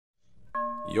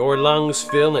Your lungs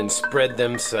fill and spread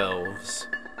themselves.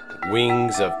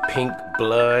 Wings of pink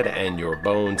blood, and your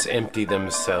bones empty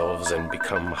themselves and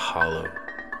become hollow.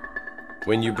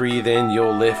 When you breathe in,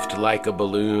 you'll lift like a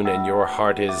balloon, and your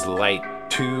heart is light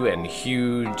too and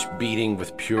huge, beating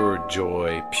with pure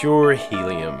joy, pure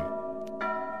helium.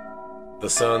 The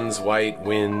sun's white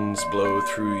winds blow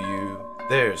through you.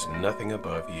 There's nothing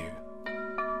above you.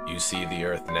 You see the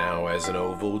earth now as an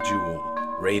oval jewel,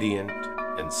 radiant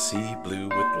and sea blue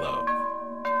with love.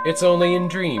 It's only in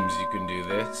dreams you can do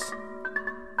this.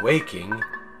 Waking,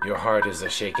 your heart is a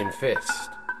shaken fist.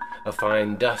 A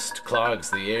fine dust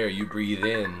clogs the air you breathe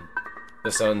in.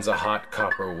 The sun's a hot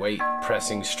copper weight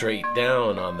pressing straight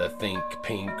down on the think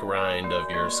pink rind of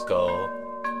your skull.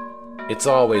 It's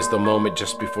always the moment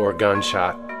just before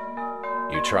gunshot.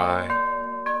 You try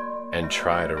and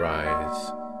try to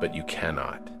rise, but you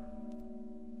cannot.